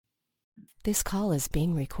This call is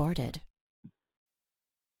being recorded.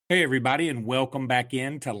 Hey, everybody, and welcome back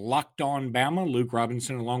in to Locked On Bama. Luke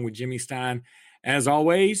Robinson along with Jimmy Stein. As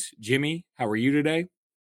always, Jimmy, how are you today?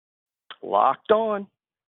 Locked on.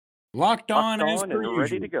 Locked on as and per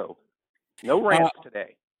ready usual. to go. No rants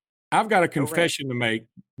today. I've got a confession to make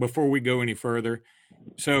before we go any further.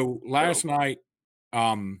 So last night,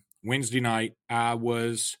 Wednesday night, I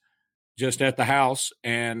was just at the house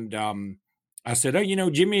and I said, oh,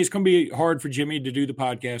 Jimmy, it's going to be hard for Jimmy to do the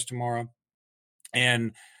podcast tomorrow.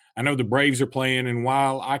 And I know the Braves are playing, and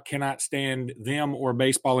while I cannot stand them or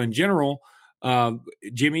baseball in general,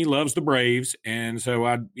 Jimmy loves the Braves. And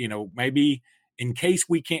so maybe in case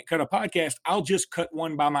we can't cut a podcast, I'll just cut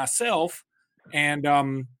one by myself. And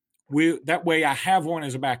that way I have one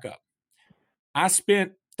as a backup. I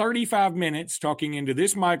spent 35 minutes talking into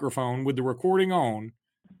this microphone with the recording on,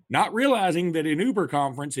 not realizing that in Uber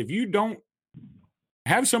conference, if you don't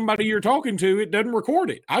have somebody you're talking to, it doesn't record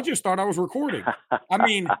it. I just thought I was recording. I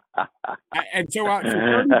mean, and so for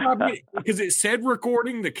 35 minutes, because it said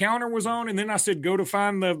recording, the counter was on, and then I said, go to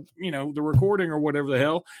find the recording or whatever the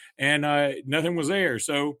hell, and nothing was there.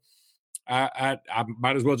 So I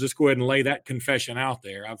might as well just go ahead and lay that confession out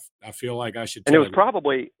there. I feel like I should. And it was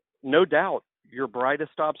probably, no doubt, your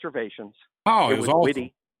brightest observations. Oh, it was awesome.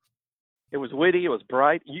 Witty. It was witty. It was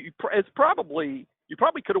bright. You probably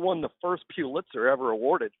could have won the first Pulitzer ever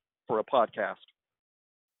awarded for a podcast.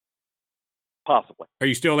 Possibly. Are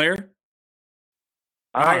you still there?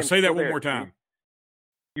 Say that one more time.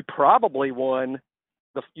 You probably would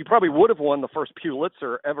have won the first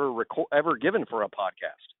Pulitzer ever given for a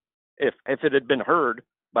podcast if it had been heard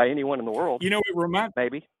by anyone in the world. It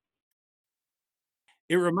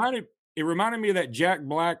reminded me of that Jack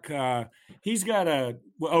Black. He's got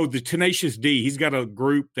the Tenacious D. He's got a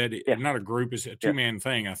group not a group, it's a two-man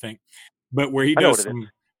thing, I think. But where he does some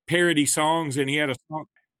parody songs, and he had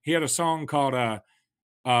a song called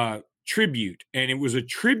Tribute, and it was a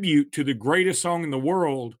tribute to the greatest song in the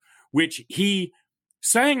world, which he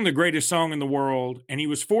sang the greatest song in the world, and he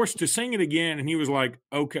was forced to sing it again, and he was like,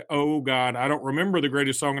 okay, oh God, I don't remember the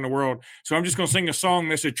greatest song in the world, so I'm just going to sing a song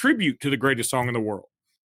that's a tribute to the greatest song in the world.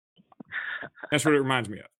 That's what it reminds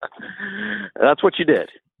me of. That's what you did.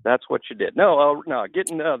 No,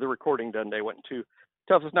 getting the recording done today wasn't too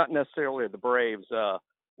tough. It's not necessarily the Braves.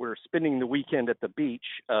 We're spending the weekend at the beach.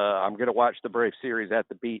 I'm going to watch the Braves series at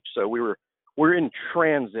the beach. So we're in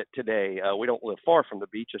transit today. We don't live far from the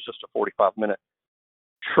beach. It's just a 45-minute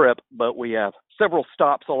trip, but we have several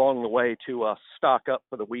stops along the way to stock up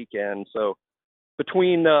for the weekend. So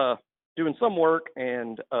between doing some work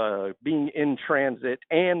and being in transit,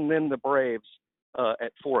 and then the Braves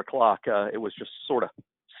at 4:00. It was just sort of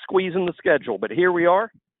squeezing the schedule. But here we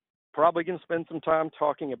are, probably going to spend some time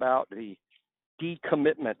talking about the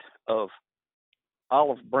decommitment of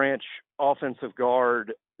Olive Branch offensive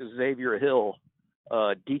guard Xavier Hill,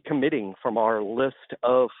 decommitting from our list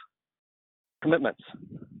of commitments.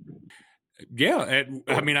 Yeah,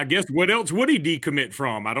 I guess what else would he decommit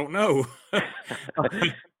from? I don't know.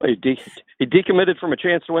 He decommitted from a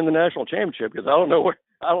chance to win the national championship, because I don't know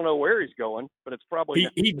where he's going, but it's probably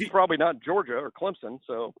probably not Georgia or Clemson.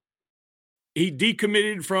 So he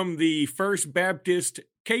decommitted from the First Baptist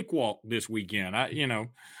cakewalk this weekend.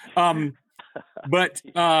 But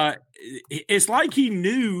it's like he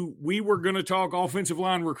knew we were going to talk offensive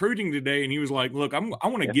line recruiting today, and he was like, look, I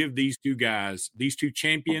want to give these two guys, these two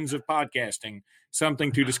champions of podcasting,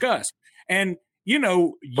 something to discuss. And,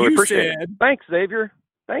 you said... Thanks, Xavier.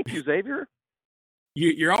 Thank you, Xavier.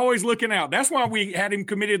 You're always looking out. That's why we had him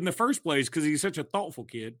committed in the first place, because he's such a thoughtful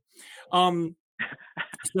kid.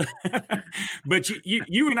 But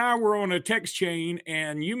you and I were on a text chain,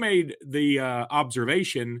 and you made the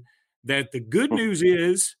observation that the good news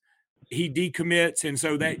is he decommits, and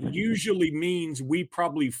so that usually means we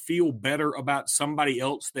probably feel better about somebody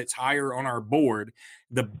else that's higher on our board.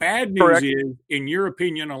 The bad news is, in your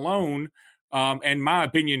opinion alone, and my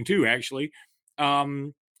opinion too, actually,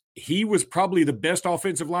 he was probably the best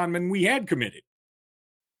offensive lineman we had committed.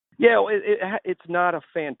 Yeah, it's not a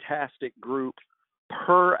fantastic group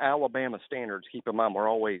per Alabama standards. Keep in mind, we're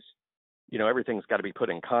always, everything's got to be put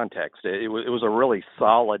in context. It was a really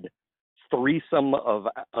solid threesome of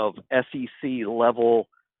SEC level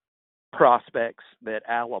prospects that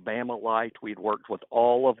Alabama liked. We'd worked with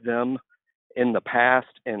all of them in the past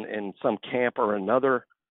in some camp or another.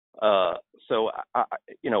 So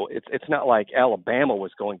it's not like Alabama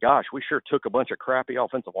was going, gosh, we sure took a bunch of crappy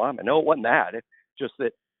offensive linemen. No, it wasn't that. It's just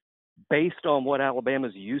that based on what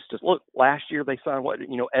Alabama's used to. Look, last year they signed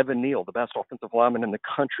Evan Neal, the best offensive lineman in the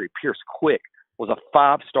country. Pierce Quick was a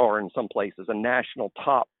 5-star in some places, a national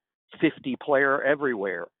top 50 player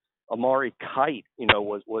everywhere. Amari Kite,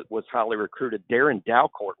 was highly recruited. Darren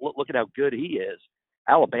Dalcourt, look at how good he is.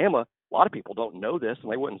 Alabama, a lot of people don't know this,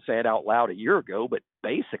 and they wouldn't say it out loud a year ago, but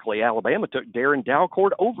basically Alabama took Darren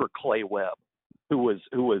Dalcourt over Clay Webb, who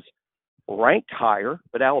was ranked higher,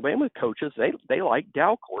 but Alabama coaches, they like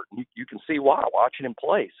Dalcourt. You can see why watching him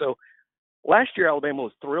play. So last year Alabama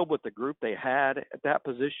was thrilled with the group they had at that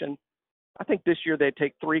position. I think this year they'd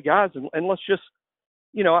take 3 guys, and let's just,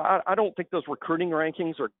 I don't think those recruiting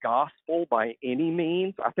rankings are gospel by any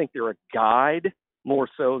means. I think they're a guide more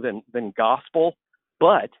so than gospel.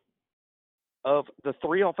 But of the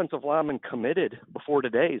 3 offensive linemen committed before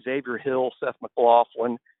today, Xavier Hill, Seth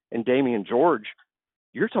McLaughlin, and Damian George,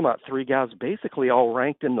 you're talking about 3 guys basically all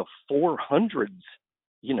ranked in the 400s,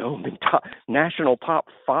 national top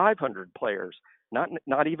 500 players,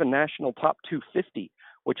 not even national top 250,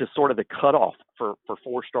 which is sort of the cutoff for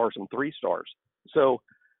 4 stars and 3 stars. So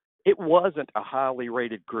it wasn't a highly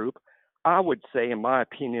rated group. I would say, in my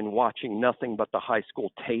opinion, watching nothing but the high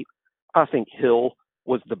school tape, I think Hill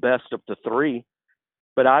was the best of the 3,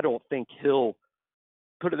 but I don't think Hill,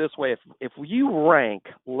 put it this way, if you rank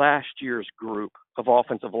last year's group of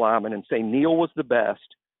offensive linemen and say Neal was the best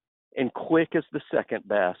and Quick is the second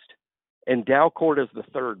best and Dalcourt is the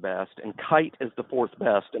third best and Kite is the fourth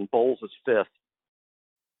best and Bowles is fifth,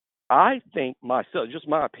 I think myself, just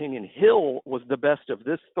my opinion, Hill was the best of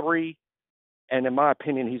this 3, and in my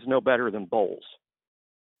opinion, he's no better than Bowles.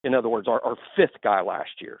 In other words, our 5th guy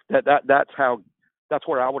last year. That's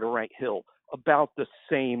where I would have ranked Hill, about the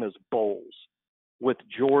same as Bowles, with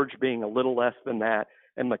George being a little less than that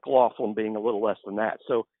and McLaughlin being a little less than that.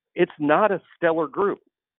 So it's not a stellar group.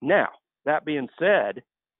 Now, that being said,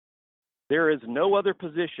 there is no other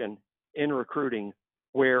position in recruiting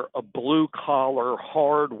where a blue-collar,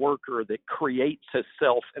 hard worker that creates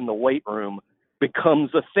himself in the weight room becomes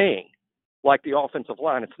a thing, like the offensive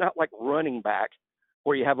line. It's not like running back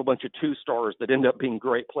where you have a bunch of 2-stars that end up being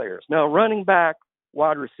great players. Now, running back,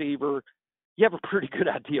 wide receiver, you have a pretty good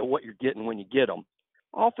idea what you're getting when you get them.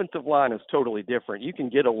 Offensive line is totally different. You can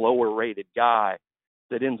get a lower-rated guy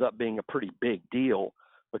that ends up being a pretty big deal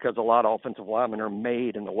because a lot of offensive linemen are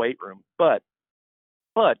made in the weight room. But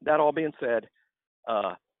that all being said,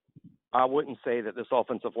 I wouldn't say that this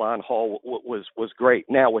offensive line haul was great.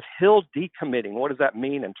 Now, with Hill decommitting, what does that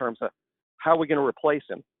mean in terms of how are we going to replace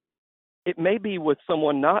him? It may be with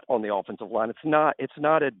someone not on the offensive line. It's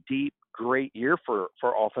not a deep, great year for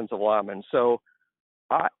offensive linemen. So,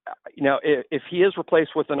 if he is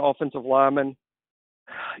replaced with an offensive lineman,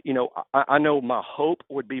 I know my hope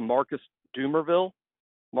would be Marcus Dumerville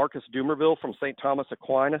from St. Thomas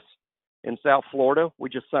Aquinas in South Florida. We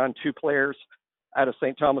just signed 2 players out of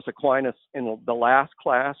St. Thomas Aquinas in the last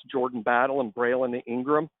class. Jordan Battle and Braylon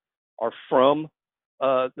Ingram are from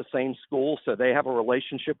the same school, so they have a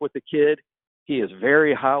relationship with the kid. He is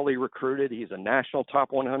very highly recruited. He's a national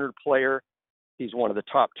top 100 player. He's one of the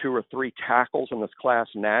top 2 or 3 tackles in this class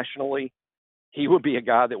nationally. He would be a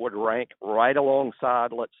guy that would rank right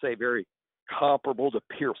alongside, let's say, very comparable to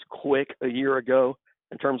Pierce Quick a year ago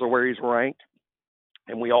in terms of where he's ranked.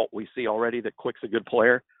 And we see already that Quick's a good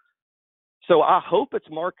player. So I hope it's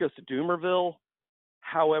Marcus Dumerville.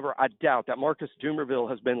 However, I doubt that. Marcus Dumerville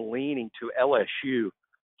has been leaning to LSU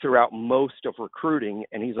throughout most of recruiting,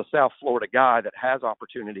 and he's a South Florida guy that has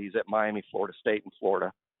opportunities at Miami, Florida State, and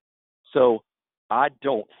Florida. So I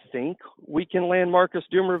don't think we can land Marcus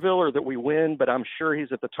Dumerville or that we win, but I'm sure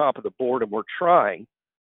he's at the top of the board, and we're trying.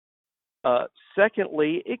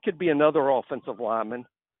 Secondly, it could be another offensive lineman.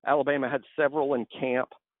 Alabama had several in camp,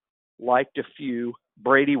 liked a few.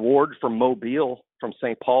 Brady Ward from Mobile, from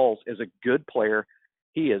St. Paul's, is a good player.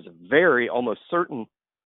 He is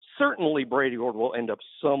certainly Brady Ward will end up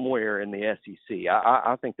somewhere in the SEC.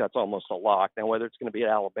 I think that's almost a lock. Now, whether it's going to be at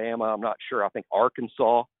Alabama, I'm not sure. I think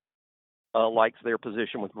Arkansas likes their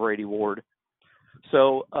position with Brady Ward.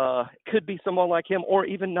 So it could be someone like him, or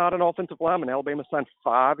even not an offensive lineman. Alabama signed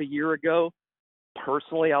 5 a year ago.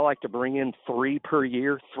 Personally, I like to bring in 3 per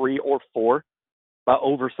year, 3 or 4. By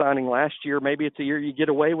over-signing last year, maybe it's a year you get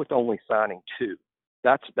away with only signing 2.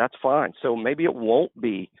 That's fine. So maybe it won't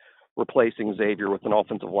be replacing Xavier with an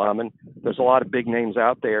offensive lineman. There's a lot of big names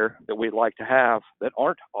out there that we'd like to have that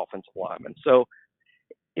aren't offensive linemen. So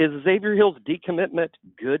is Xavier Hill's decommitment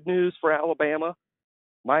good news for Alabama?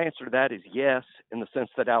 My answer to that is yes, in the sense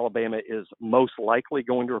that Alabama is most likely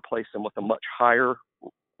going to replace him with a much higher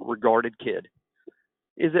regarded kid.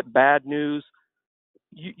 Is it bad news?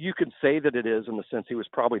 You could say that it is, in the sense he was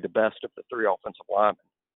probably the best of the 3 offensive linemen.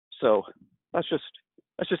 So that's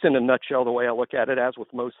just in a nutshell the way I look at it, as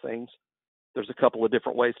with most things. there's a couple of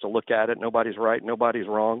different ways to look at it. Nobody's right, nobody's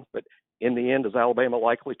wrong. But in the end, is Alabama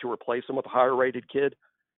likely to replace him with a higher rated kid?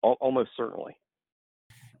 Almost certainly.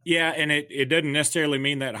 Yeah, and it doesn't necessarily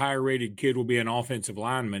mean that higher rated kid will be an offensive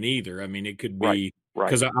lineman either. I mean, it could be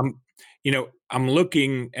because right. I was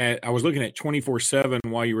looking at 24/7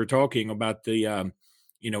 while you were talking about the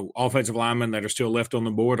offensive linemen that are still left on the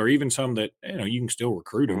board, or even some that you can still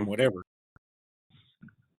recruit them, whatever.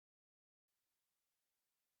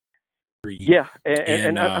 Yeah,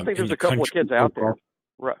 and I think there's a couple of kids out there.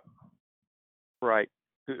 Right.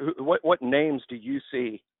 What names do you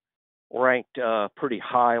see ranked pretty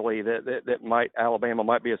highly that Alabama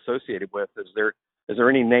might be associated with? Is there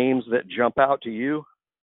any names that jump out to you?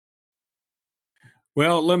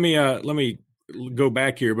 Well, let me go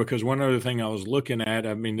back here, because one other thing I was looking at,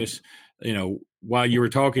 I mean, this, while you were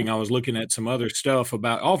talking, I was looking at some other stuff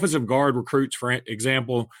about offensive guard recruits. For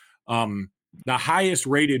example, the highest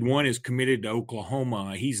rated one is committed to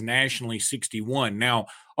Oklahoma. He's nationally 61. Now,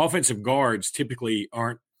 offensive guards typically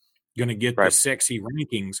aren't going to get the sexy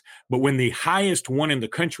rankings, but when the highest one in the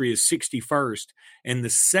country is 61st and the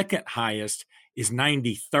second highest is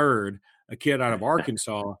 93rd, a kid out of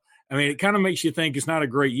Arkansas, I mean, it kind of makes you think it's not a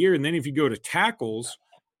great year. And then if you go to tackles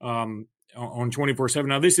on 24/7,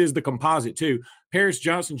 now this is the composite too. Paris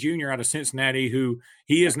Johnson Jr. out of Cincinnati, who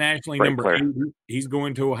he is nationally number 8. He's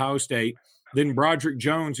going to Ohio State. Then Broderick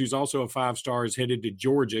Jones, who's also a 5-star, is headed to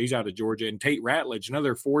Georgia. He's out of Georgia. And Tate Ratledge,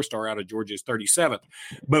 another 4-star out of Georgia, is 37th.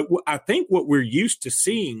 But I think what we're used to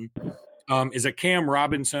seeing is a Cam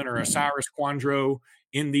Robinson or a Cyrus Quandro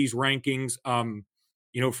in these rankings.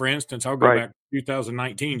 For instance, I'll go back to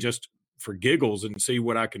 2019 just for giggles and see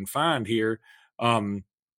what I can find here.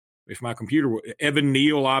 If my computer – Evan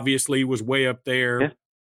Neal obviously was way up there. Yeah.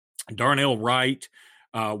 Darnell Wright.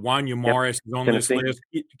 Wanya Morris is on Tennessee. this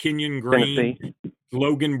list. Kenyon Green, Tennessee.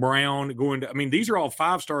 Logan Brown these are all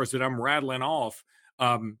 5-stars that I'm rattling off.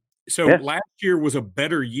 Last year was a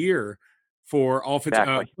better year for offensive.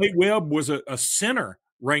 Exactly. Clay Webb was a center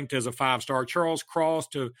ranked as a 5-star. Charles Cross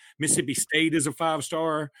to Mississippi State is a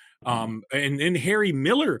 5-star. And then Harry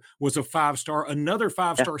Miller was a 5-star, another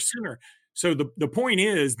 5-star center. So the point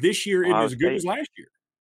is, this year it is as good as last year.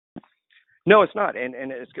 No, it's not, and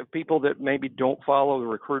it's people that maybe don't follow the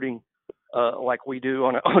recruiting like we do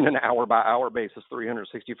on an hour-by-hour basis,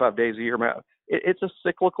 365 days a year. It's a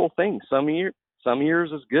cyclical thing. Some years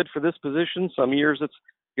is good for this position. Some years it's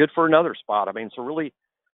good for another spot. I mean, it's a really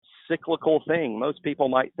cyclical thing. Most people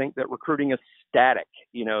might think that recruiting is static,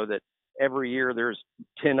 that every year there's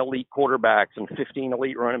 10 elite quarterbacks and 15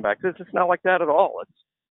 elite running backs. It's not like that at all.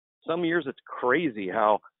 Some years it's crazy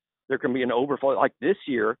how there can be an overflow. Like this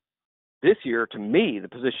year, to me, the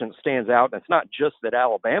position that stands out, and it's not just that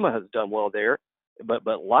Alabama has done well there, but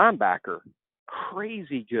linebacker,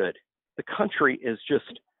 crazy good. The country is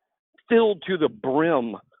just filled to the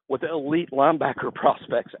brim with elite linebacker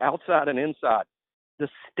prospects, outside and inside. The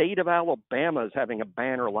state of Alabama is having a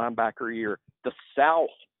banner linebacker year. The South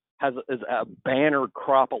has a banner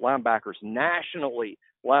crop of linebackers. Nationally,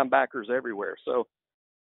 linebackers everywhere. So,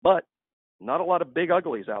 but not a lot of big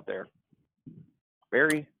uglies out there.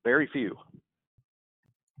 Very, very few.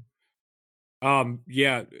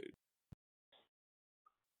 Yeah.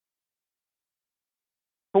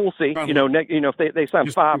 We'll see. If they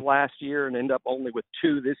signed 5 last year and end up only with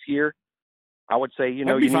 2 this year, I would say, you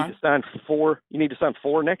need to sign 4. You need to sign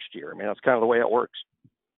 4 next year. I mean, that's kind of the way it works.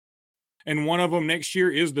 And one of them next year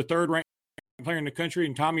is the 3rd-ranked player in the country,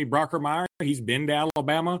 and Tommy Brockermeyer. He's been to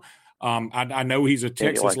Alabama. I know he's a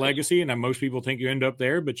Texas legacy, and most people think you end up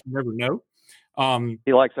there, but you never know.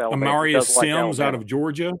 He likes Alabama. Amarius Sims out of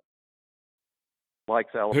Georgia.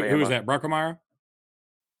 Likes Alabama. Who is that? Brockermeyer?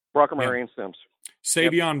 Brockermeyer and Sims.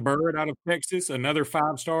 Savion Byrd out of Texas, another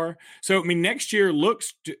 5-star. So, I mean, next year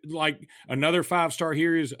looks like another 5-star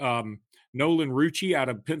here is Nolan Rucci out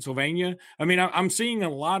of Pennsylvania. I mean, I'm seeing a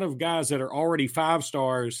lot of guys that are already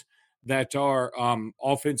 5-stars that are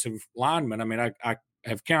offensive linemen. I mean, I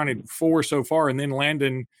have counted 4 so far, and then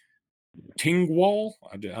Landon Tingwall.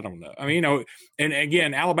 I don't know. I mean, and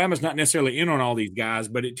again, Alabama's not necessarily in on all these guys,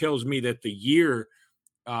 but it tells me that the year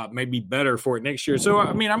may be better for it next year. So,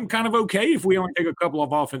 I mean, I'm kind of okay if we only take a couple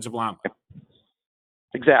of offensive linemen.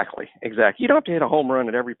 Exactly. You don't have to hit a home run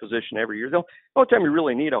at every position every year. The only time you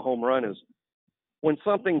really need a home run is when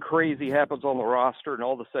something crazy happens on the roster and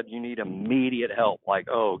all of a sudden you need immediate help. Like,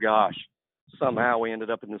 oh, gosh, somehow we ended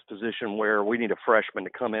up in this position where we need a freshman to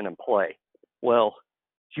come in and play. Well,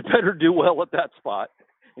 you better do well at that spot,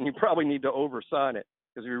 and you probably need to oversign it,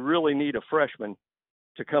 because if you really need a freshman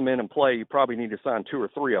to come in and play, you probably need to sign 2 or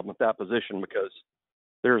 3 of them at that position, because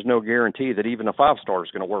there's no guarantee that even a 5-star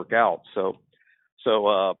is going to work out.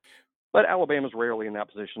 But Alabama's rarely in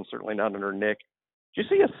that position, certainly not under Nick. Did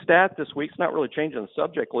you see a stat this week? It's not really changing the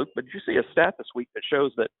subject, Luke, but did you see a stat this week that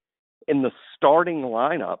shows that in the starting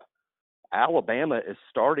lineup, Alabama is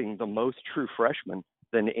starting the most true freshmen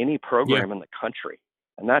than any program in the country?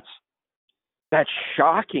 And that's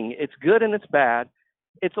shocking. It's good and it's bad.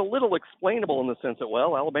 It's a little explainable in the sense that,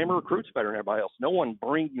 well, Alabama recruits better than everybody else. No one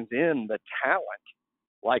brings in the talent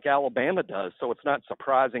like Alabama does, so it's not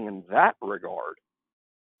surprising in that regard.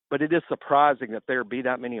 But it is surprising that there be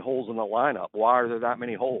that many holes in the lineup. Why are there that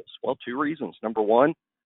many holes? Well, 2 reasons. Number one,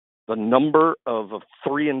 the number of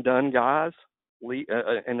 3-and-done guys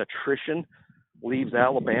in attrition leaves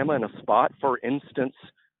Alabama in a spot. For instance,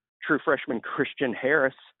 true freshman Christian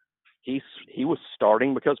Harris, he was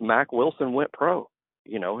starting because Mac Wilson went pro,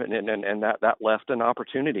 and that left an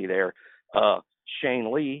opportunity there.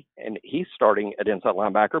 Shane Lee, and he's starting at inside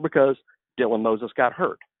linebacker because Dylan Moses got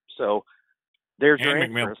hurt. So there's your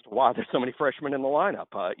answer as to why there's so many freshmen in the lineup,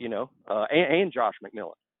 and Josh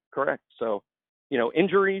McMillan. Correct. So,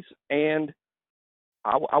 injuries, and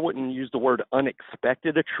I wouldn't use the word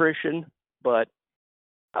unexpected attrition, but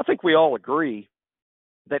I think we all agree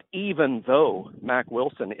that even though Mac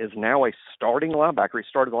Wilson is now a starting linebacker, he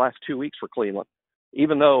started the last 2 weeks for Cleveland,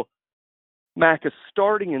 even though Mac is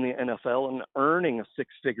starting in the NFL and earning a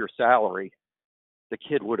 6-figure salary, the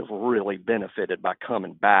kid would have really benefited by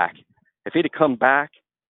coming back. If he'd have come back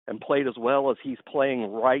and played as well as he's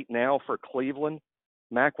playing right now for Cleveland,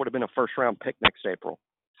 Mac would have been a first-round pick next April.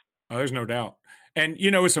 Oh, there's no doubt. And,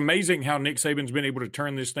 it's amazing how Nick Saban's been able to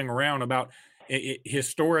turn this thing around about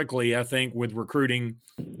historically, I think, with recruiting.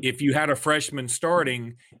 If you had a freshman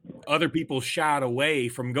starting, other people shied away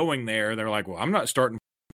from going there. They're like, well, I'm not starting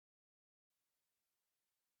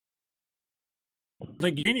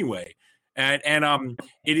anyway. And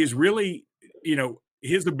it is really,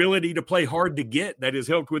 his ability to play hard to get that has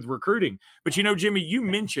helped with recruiting. But, Jimmy, you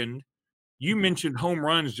mentioned home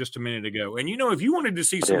runs just a minute ago. And, if you wanted to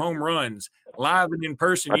see some home runs live and in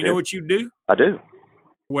person, know what you'd do? I do.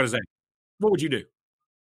 What is that? What would you do?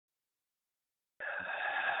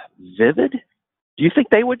 Vivid? Do you think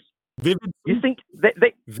they would? Vivid? You think they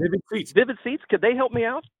Vivid Seats? Vivid Seats, could they help me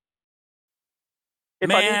out? If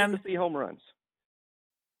I Man, needed to see home runs.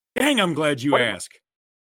 Dang, I'm glad you asked.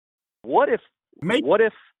 What if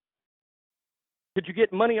could you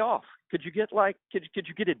get money off? Could you get could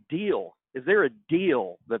you get a deal? Is there a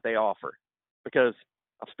deal that they offer? Because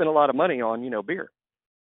I've spent a lot of money on, beer.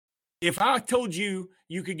 If I told you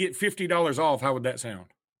could get $50 off, how would that sound?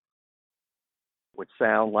 Would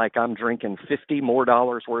sound like I'm drinking $50 more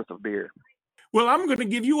worth of beer. Well, I'm going to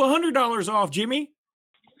give you $100 off, Jimmy.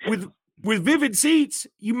 With Vivid Seats,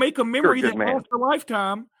 you make a memory that lasts a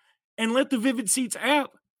lifetime, and let the Vivid Seats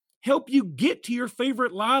app help you get to your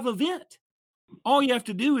favorite live event. All you have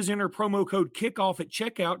to do is enter promo code KICKOFF at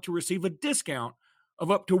checkout to receive a discount of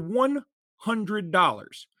up to $100.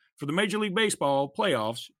 For the Major League Baseball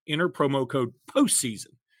playoffs, enter promo code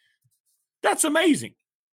POSTSEASON. That's amazing.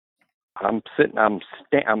 I'm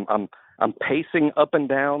pacing up and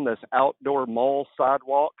down this outdoor mall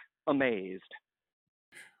sidewalk, amazed.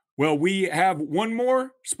 Well, we have one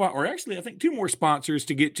more spot, or actually, I think 2 more sponsors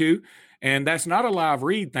to get to, and that's not a live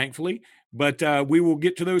read, thankfully, but we will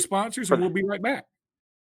get to those sponsors, and we'll be right back.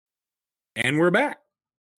 And we're back.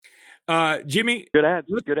 Jimmy, good ads.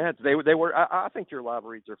 They were. I think your live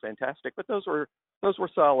reads are fantastic, but those were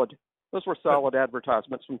solid. Those were solid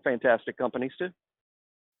advertisements from fantastic companies too.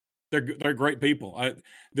 They're great people.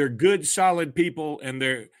 They're good, solid people, and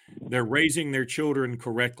they're raising their children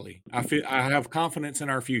correctly. I have confidence in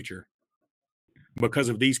our future because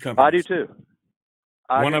of these companies. I do too.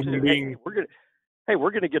 One of them being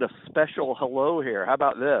we're gonna get a special hello here. How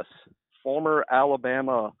about this? Former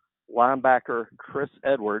Alabama linebacker Chris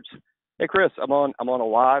Edwards. Hey Chris, I'm on a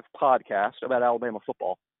live podcast about Alabama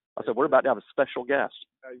football. I said we're about to have a special guest.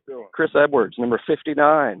 How you doing? Chris Edwards, number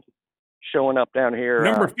 59. Showing up down here.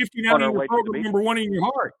 Number 59 in your program, number 1 in your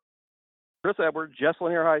heart. Chris Edwards, Jess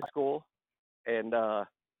Lanier High School, and I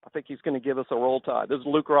think he's going to give us a roll tide. This is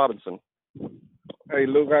Luke Robinson. Hey,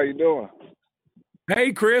 Luke, how you doing?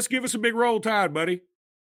 Hey, Chris, give us a big roll tide, buddy.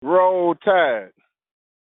 Roll tide.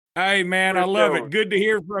 Hey, man, Chris I love Edwards. it. Good to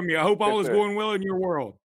hear from you. I hope all Yes, is sir. going well in your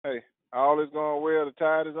world. Hey, all is going well. The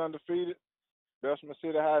Tide is undefeated. Bessemer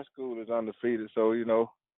City High School is undefeated. So,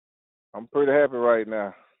 I'm pretty happy right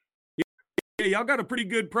now. Yeah, y'all got a pretty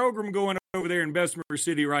good program going over there in Bessemer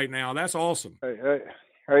City right now. That's awesome.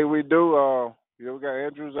 Hey, we do. We got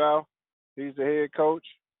Andrew Zhao. He's the head coach.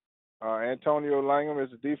 Antonio Langham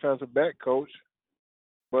is the defensive back coach.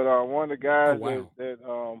 But one of the guys wow. that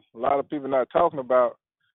a lot of people not talking about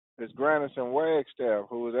is Granderson Wagstaff,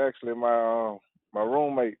 who was actually my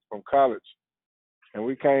roommate from college, and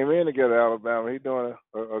we came in together at Alabama. He's doing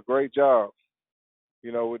a great job,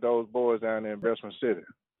 with those boys down there in Bessemer City.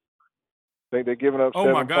 I think they're giving up 7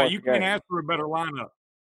 Oh my God, points you a can't game. ask for a better lineup.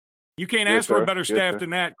 You can't Yes, ask for a sir. better Yes, staff sir.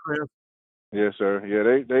 than that, Chris. Yes, sir. Yeah,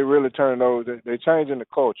 they really turned those. They changing the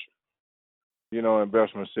culture, in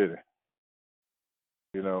Bessemer City.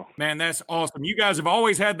 Man, that's awesome. You guys have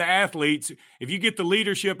always had the athletes. If you get the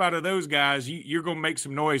leadership out of those guys, you're going to make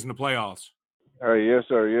some noise in the playoffs. Yes,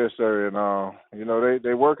 sir. Yes, sir. And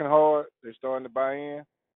they working hard. They're starting to buy in.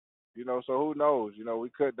 So who knows? We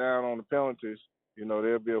cut down on the penalties.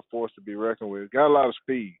 They'll be a force to be reckoned with. Got a lot of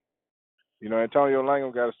speed. Antonio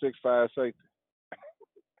Langham got a 6'5" safety.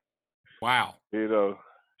 Wow. So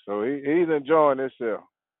he's enjoying himself.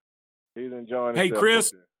 He's enjoying Hey,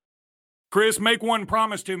 himself. Chris, make one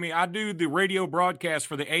promise to me. I do the radio broadcast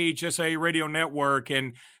for the AHSA radio network,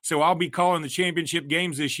 and so I'll be calling the championship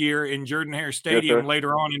games this year in Jordan-Hare Stadium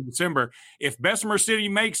later on in December. If Bessemer City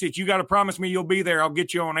makes it, you got to promise me you'll be there. I'll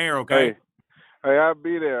get you on air, okay? Hey, I'll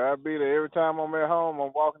be there. Every time I'm at home,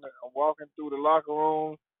 I'm walking through the locker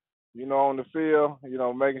room, on the field,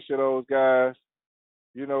 making sure those guys,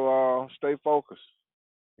 stay focused.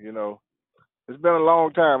 It's been a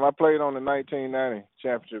long time. I played on the 1990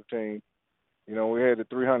 championship team. We had the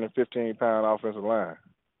 315-pound offensive line.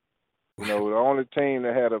 The only team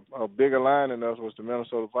that had a bigger line than us was the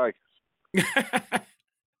Minnesota Vikings.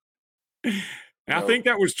 I think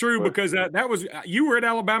that was true because that was you were at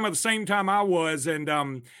Alabama the same time I was, and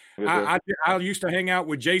I used to hang out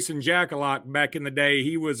with Jason Jack a lot back in the day.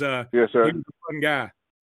 He was yes, sir. He was a fun guy.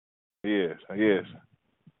 Yes.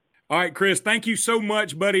 All right, Chris, thank you so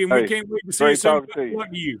much, buddy, and we can't wait to see you soon. Good luck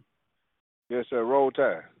to you. Yes, sir. Roll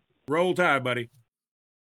Tide. Roll Tide, buddy.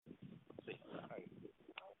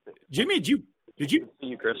 Jimmy, did you? See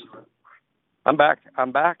you, Chris. I'm back.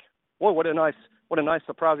 Boy, what a nice,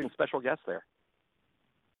 surprising special guest there.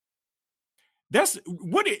 That's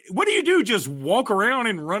what do you do? Just walk around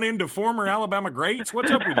and run into former Alabama greats? What's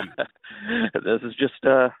up with you? This is just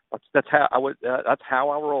that's how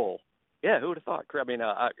I roll. Yeah, who would have thought? I mean,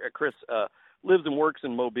 Chris lives and works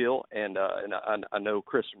in Mobile, and I know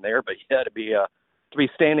Chris from there. But yeah, to be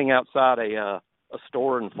standing outside a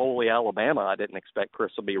store in Foley, Alabama, I didn't expect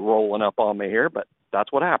Chris to be rolling up on me here, but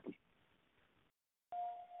that's what happened.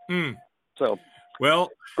 So, well,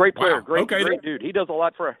 great player, wow. great dude. He does a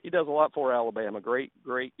lot for Alabama. Great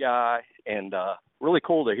guy, and really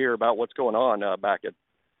cool to hear about what's going on back at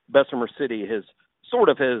Bessemer City. His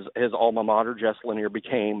alma mater, Jesselyn here,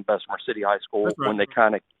 became Bessemer City High School when they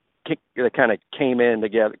kind of came in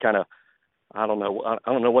together. Kind of, I don't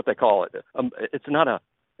know what they call it. Is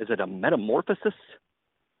it a metamorphosis? Is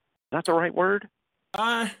that the right word?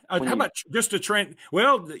 How about just a trend?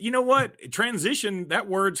 Well, you know what? Transition, that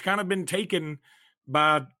word's kind of been taken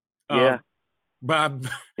by Bruce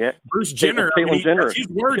Jenner. Jenner. That's his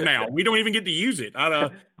word now. We don't even get to use it.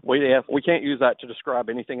 We can't use that to describe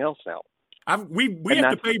anything else now. We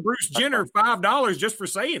have to pay Bruce Jenner $5 just for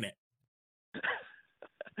saying it.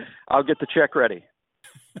 I'll get the check ready.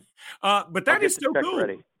 But that is still cool.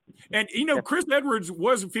 Ready. And Chris Edwards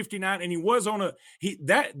was 59, and he was on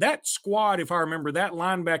that squad. If I remember, that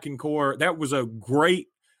linebacking core, that was a great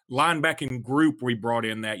linebacking group we brought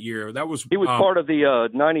in that year. He was part of the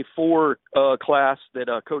 '94 class that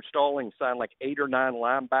Coach Stalling signed like 8 or 9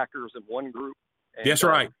 linebackers in one group. And, that's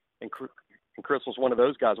right. And Chris was one of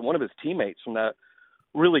those guys. One of his teammates from that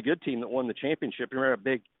really good team that won the championship. You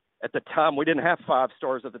remember at the time, we didn't have 5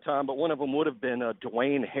 stars at the time, but one of them would have been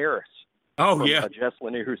Dwayne Harris. Oh, yeah.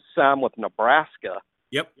 Jesselyn, who signed with Nebraska.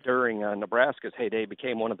 Yep. During Nebraska's heyday,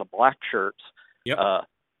 became one of the black shirts. Yep.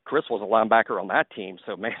 Chris was a linebacker on that team.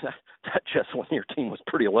 So, man, that Jesselyn, your team was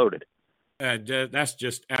pretty loaded. That's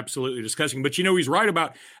just absolutely disgusting. But, he's right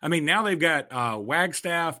about – now they've got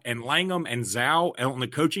Wagstaff and Langham and Zhao on the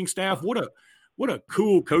coaching staff. What a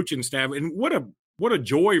cool coaching staff. And what a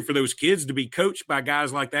joy for those kids to be coached by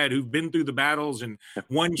guys like that who've been through the battles and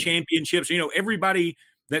won championships. Everybody –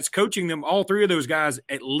 that's coaching them, all 3 of those guys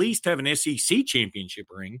at least have an SEC championship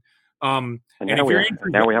ring. And now we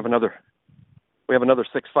have another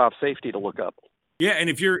 6'5" safety to look up. Yeah, and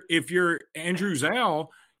if you're Andrew Zhao,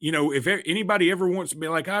 if anybody ever wants to be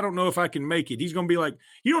like, I don't know if I can make it, he's going to be like,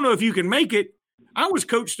 you don't know if you can make it. I was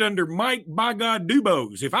coached under Mike by God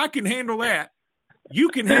Dubose. If I can handle that, you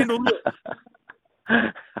can handle it.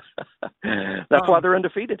 That's why they're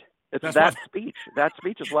undefeated. It's that speech. That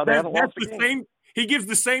speech is why they haven't lost the game. He gives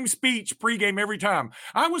the same speech pregame every time.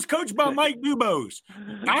 I was coached by Mike Dubose.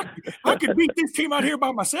 I could beat this team out here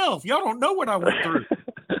by myself. Y'all don't know what I went through.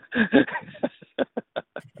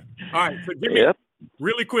 All right, so Jimmy,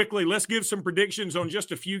 really quickly, let's give some predictions on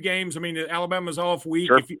just a few games. I mean, Alabama's off week.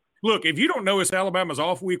 Sure. If you don't know it's Alabama's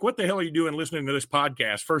off week, what the hell are you doing listening to this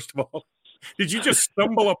podcast, first of all? Did you just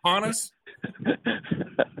stumble upon us?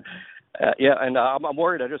 And I'm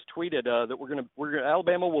worried. I just tweeted that we're gonna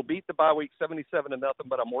Alabama will beat the bye week 77-0,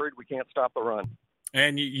 but I'm worried we can't stop the run.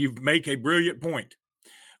 And you make a brilliant point.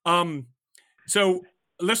 So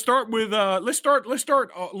let's start with let's start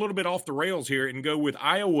a little bit off the rails here and go with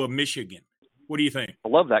Iowa, Michigan. What do you think? I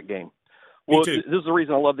love that game. Well, this is the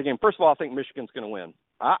reason I love the game. First of all, I think Michigan's going to win.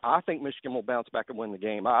 I think Michigan will bounce back and win the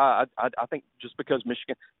game. I think just because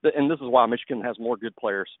Michigan, and this is why Michigan has more good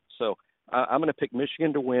players. So I'm going to pick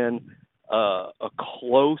Michigan to win a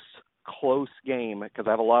close game because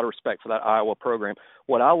I have a lot of respect for that Iowa program.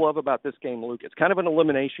 What I love about this game, Luke, it's kind of an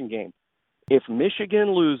elimination game. If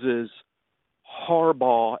Michigan loses,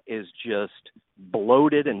 Harbaugh is just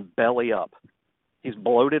bloated and belly up. He's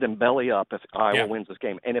bloated and belly up if Iowa wins this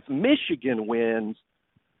game. And if Michigan wins,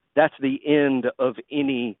 that's the end of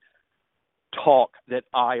any talk that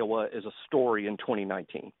Iowa is a story in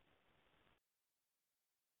 2019.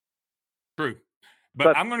 True.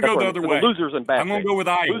 But I'm going to go the other way. The losers and bad I'm going to go with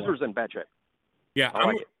Iowa. Losers and bad shape. Yeah,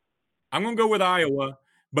 I'm going to go with Iowa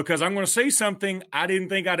because I'm going to say something I didn't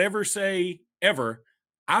think I'd ever say ever.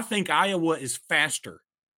 I think Iowa is faster.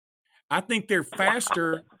 I think they're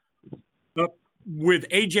faster with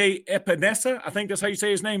A.J. Epinesa. I think that's how you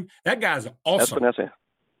say his name. That guy's awesome. Epinesa.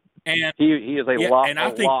 And he is a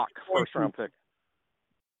lock first-round pick.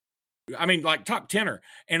 I mean, like top tenor.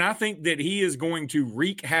 And I think that he is going to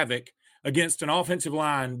wreak havoc against an offensive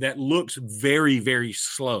line that looks very, very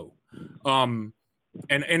slow. And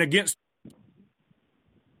against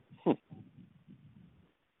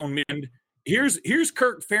and here's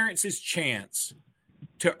Kirk Ferentz's chance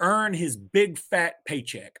to earn his big fat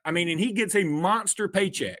paycheck. I mean, and he gets a monster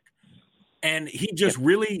paycheck. And he just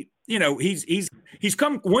really, he's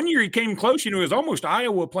come one year he came close, it was almost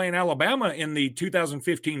Iowa playing Alabama in the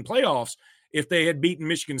 2015 playoffs if they had beaten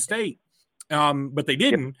Michigan State. But they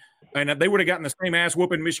didn't. And they would have gotten the same ass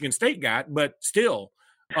whooping Michigan State got, but still,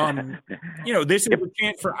 this is a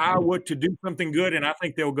chance for Iowa to do something good, and I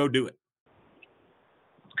think they'll go do it.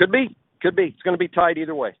 Could be. It's going to be tight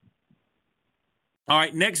either way. All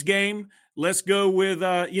right, next game. Let's go with,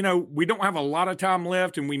 we don't have a lot of time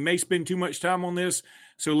left, and we may spend too much time on this,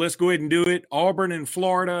 so let's go ahead and do it. Auburn and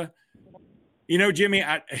Florida. Jimmy,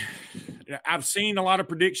 I've seen a lot of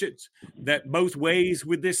predictions that both ways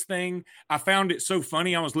with this thing. I found it so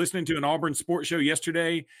funny. I was listening to an Auburn sports show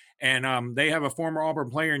yesterday, and they have a former Auburn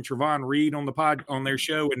player in Trevon Reed on their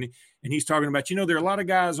show, and he's talking about, there are a lot of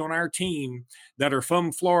guys on our team that are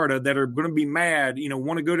from Florida that are going to be mad,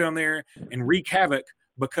 want to go down there and wreak havoc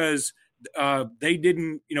because they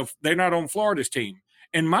didn't, they're not on Florida's team.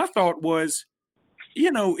 And my thought was,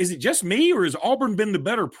 is it just me or has Auburn been the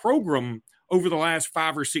better program over the last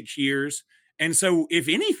 5 or 6 years? And so if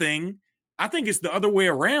anything, I think it's the other way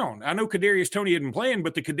around. I know Kadarius Toney hadn't playing,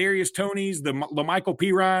 but the Kadarius Toneys, the Michael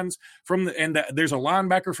Pirines there's a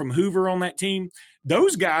linebacker from Hoover on that team.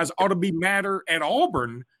 Those guys ought to be madder at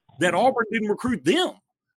Auburn that Auburn didn't recruit them.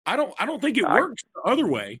 I don't think it works the other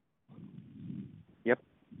way. Yep.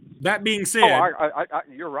 That being said,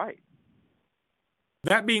 you're right.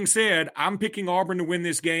 That being said, I'm picking Auburn to win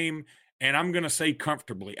this game, and I'm going to say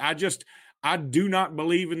comfortably. I do not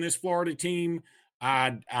believe in this Florida team.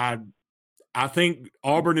 I think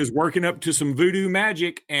Auburn is working up to some voodoo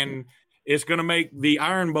magic, and it's going to make the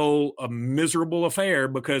Iron Bowl a miserable affair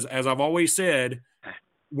because, as I've always said,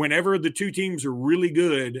 whenever the two teams are really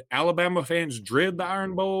good, Alabama fans dread the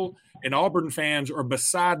Iron Bowl, and Auburn fans are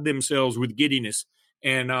beside themselves with giddiness.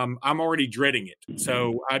 And I'm already dreading it.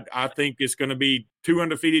 So I think it's going to be two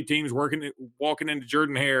undefeated teams walking into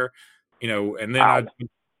Jordan-Hare, and then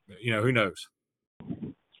who knows?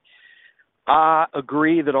 I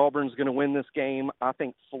agree that Auburn's going to win this game. I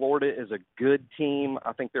think Florida is a good team.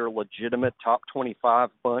 I think they're a legitimate top 25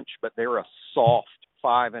 bunch, but they're a soft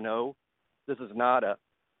 5-0. This is not a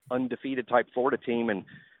undefeated type Florida team. And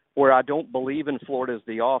where I don't believe in Florida is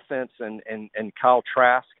the offense and Kyle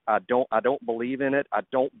Trask. I don't believe in it. I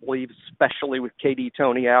don't believe, especially with KD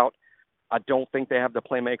Toney out, I don't think they have the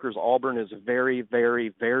playmakers. Auburn is very,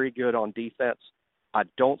 very, very good on defense. I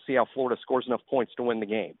don't see how Florida scores enough points to win the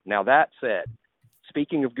game. Now, that said,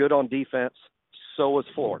 speaking of good on defense, so is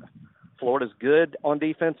Florida. Florida's good on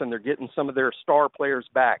defense, and they're getting some of their star players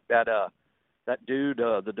back. That dude,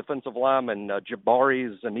 the defensive lineman,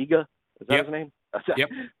 Jabari Zuniga, is that his name? Yep.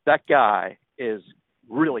 That guy is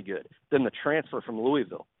really good. Then the transfer from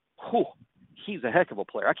Louisville. Whew, he's a heck of a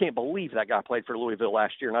player. I can't believe that guy played for Louisville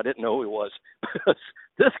last year, and I didn't know who he was.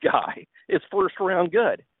 This guy is first round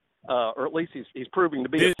good, or at least he's proving to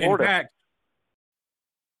be at Florida. In fact,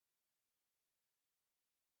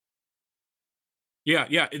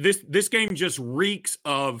 yeah. This game just reeks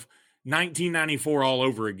of 1994 all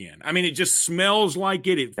over again. I mean, it just smells like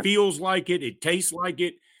it. It feels like it. It tastes like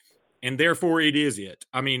it. And therefore, it is it.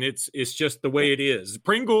 I mean, it's just the way it is.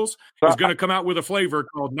 Pringles is going to come out with a flavor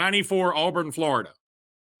called 94 Auburn, Florida.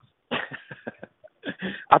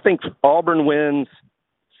 I think Auburn wins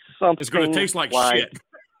something. It's going to taste like shit.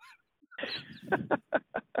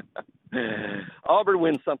 Auburn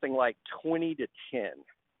wins something like 20-10.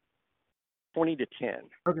 20-10.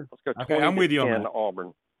 Okay. Let's go 20 okay, I'm with you on that.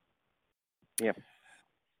 Auburn. Yeah.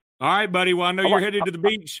 All right, buddy. Well, I know you're headed to the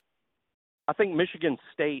beach. I think Michigan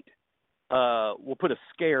State will put a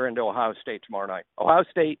scare into Ohio State tomorrow night. Ohio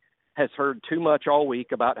State has heard too much all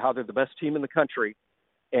week about how they're the best team in the country,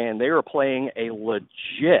 and they are playing a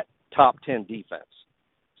legit top 10 defense.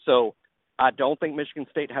 So I don't think Michigan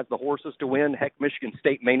State has the horses to win. Heck, Michigan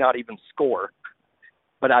State may not even score.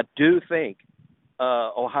 But I do think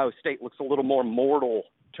Ohio State looks a little more mortal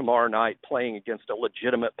tomorrow night playing against a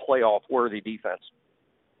legitimate playoff-worthy defense.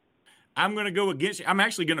 I'm going to go against you. I'm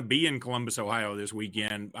actually going to be in Columbus, Ohio this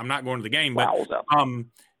weekend. I'm not going to the game, but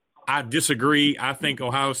I disagree. I think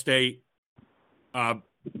Ohio State remember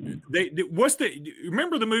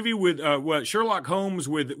the movie with Sherlock Holmes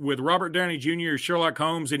with Robert Downey Jr. Sherlock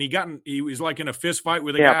Holmes, and he was like in a fist fight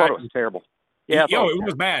with a guy. I thought it was terrible. Yeah, it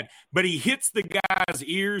was bad. But he hits the guy's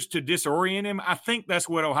ears to disorient him. I think that's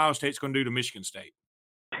what Ohio State's going to do to Michigan State.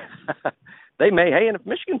 They may. Hey, and if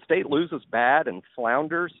Michigan State loses bad and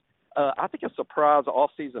flounders, I think a surprise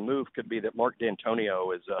off-season move could be that Mark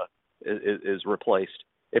D'Antonio is replaced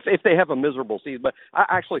if they have a miserable season. But I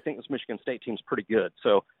actually think this Michigan State team's pretty good.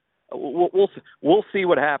 So we'll see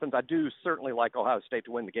what happens. I do certainly like Ohio State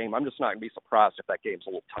to win the game. I'm just not going to be surprised if that game's a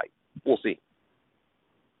little tight. We'll see.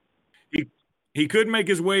 He could make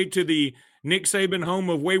his way to the Nick Saban home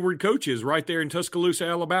of wayward coaches right there in Tuscaloosa,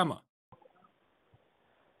 Alabama.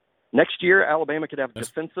 Next year, Alabama could have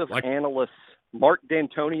defensive analysts Mark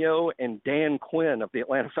D'Antonio and Dan Quinn of the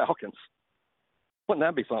Atlanta Falcons. Wouldn't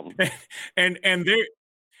that be something?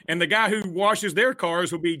 and the guy who washes their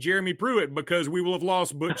cars will be Jeremy Pruitt because we will have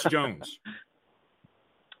lost Butch Jones.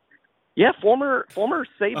 Yeah, former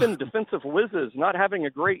Saban defensive whizzes not having a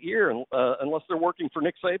great year unless they're working for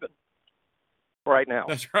Nick Saban right now.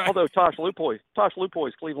 That's right. Although Tosh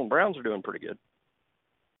Lupoi's Cleveland Browns are doing pretty good.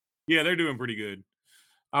 Yeah, they're doing pretty good.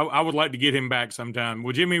 I would like to get him back sometime.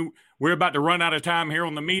 Well, Jimmy, we're about to run out of time here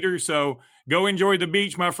on the meter, so go enjoy the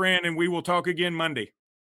beach, my friend, and we will talk again Monday.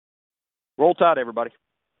 Roll Tide, everybody.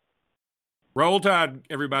 Roll Tide,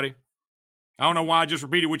 everybody. I don't know why I just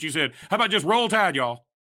repeated what you said. How about just Roll Tide, y'all?